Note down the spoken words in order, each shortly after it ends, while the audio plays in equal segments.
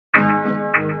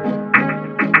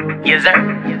Yes, sir.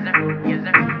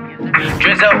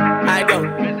 Drezo. I go.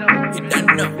 You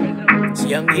don't know. It's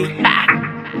Young E.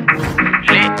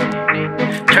 Lit.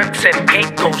 Turks and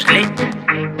Caicos lit.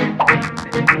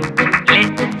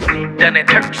 Lit. Done in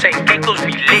Turks and Caicos,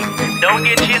 we lit. Don't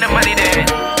get you the money there.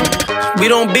 We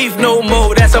don't beef no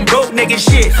more, that's some broke nigga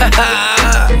shit.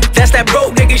 That's that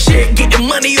broke nigga shit. Getting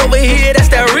money over here, that's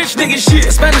that rich nigga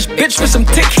shit. Spanish bitch with some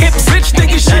thick hips, rich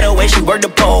nigga shit. By the way she worked the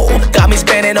pole, got me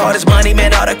spending all this money,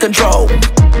 man, out of control.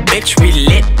 Bitch, we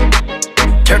lit.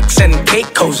 Turks and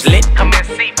Caicos lit. Come and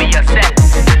see for yourself.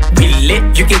 We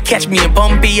lit, you can catch me in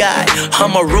Bumpy Eye.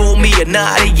 I'ma roll me a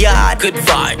naughty yard. Good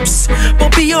vibes.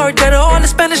 Bumpy Yard got all the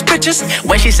Spanish bitches.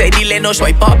 When she say dile, no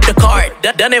swipe up the card.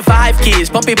 Done it 5 kids,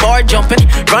 Bumpy bar jumping.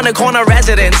 Run the corner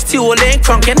residence, Teal and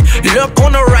Crunkin'. Look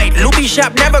on the right, Loopy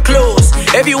shop never close.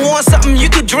 If you want something you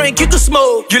can drink, you can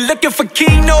smoke. You looking for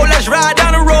Kino, let's ride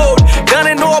down the road. Done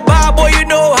it no bar, boy, you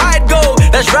know how it go.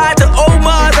 Let's ride to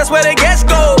Omar's, that's where the guests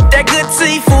go. That good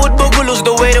seafood, boogaloo's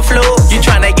the way to flow. You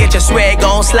tryna get your swag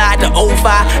on, slide to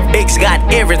 05. Big's got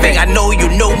everything, I know you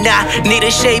know now. Need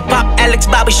a shape pop, Alex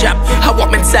Bobby Shop. I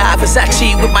walk inside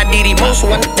Versace with my DD most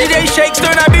one. DJ Shakes,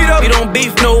 turn I beat up. We don't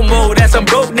beef no more, that's some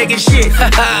broke nigga shit.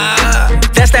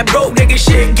 That's that broke nigga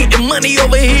shit. Getting money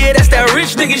over here, that's that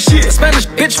rich nigga shit. Spanish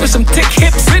bitch with some thick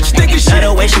hips, rich nigga shit. By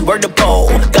the way she worked the pole,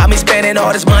 got me spending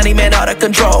all this money, man, out of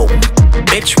control.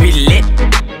 Bitch, we lit.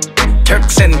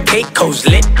 Turks and Caicos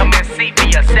lit. Come and see for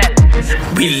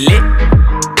yourself. We lit.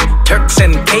 Turks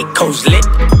and Caicos lit.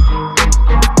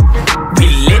 We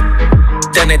lit.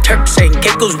 Done in Turks and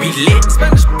Caicos, we lit.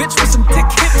 Spanish bitch with some thick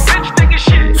hips, Rich nigga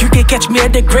shit. you can catch me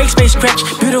at the Great Space Scratch.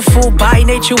 Beautiful by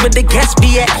nature with the gas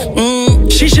be at.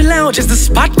 Shisha Lounge is the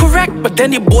spot correct, but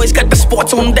then your boys got the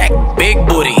sports on deck. Big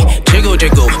booty, jiggle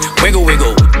jiggle, wiggle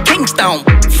wiggle. Kingstown,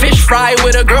 fish fry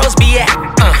where the girls be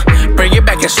at. Bring it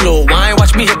back in slow wine,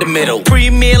 watch me hit the middle.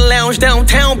 Premier Lounge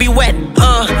downtown be wet.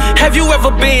 Have you ever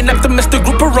been up to Mr.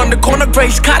 Group around the corner?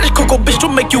 Grace Cottage, Coco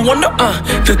Bistro make you wonder.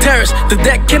 The terrace, the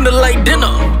deck, candlelight dinner.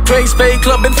 Grace Bay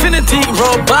Club, Infinity,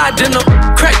 raw by dinner.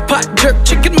 Crack pot, jerk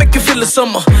chicken make you feel the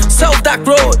summer. South Dock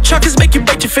Road, truckers make you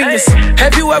bite your fingers.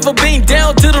 Have you ever been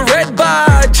down to the Red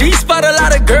Bar? G-spot a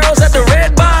lot of girls at the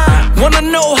Red Bar. Wanna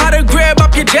know how to grab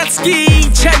up your jet ski?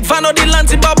 Check Vano de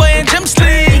Lanzi, Baba and Jim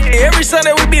Slee. Every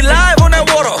Sunday we be live on that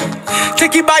water.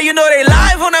 Tiki by, you know they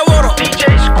live on that water.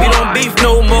 We don't beef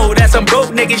no more, that's some broke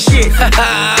nigga shit.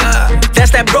 That's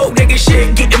that broke nigga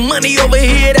shit. Getting money over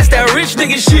here, that's that rich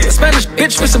nigga shit. Spanish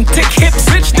bitch with some thick hips,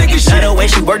 rich nigga shit. By the way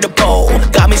she worked the pole,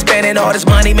 got me spending all this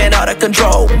money, man, out of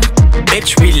control.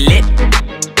 Bitch, we lit.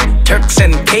 Turks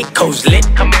and Caicos lit.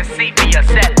 Come and see for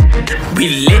yourself.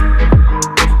 We lit.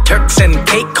 Turks and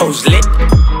Caicos lit.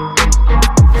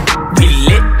 We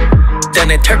lit.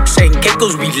 Done in Turks and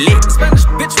Caicos, we lit. Spanish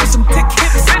bitch with some thick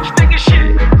hips, Rich nigga shit.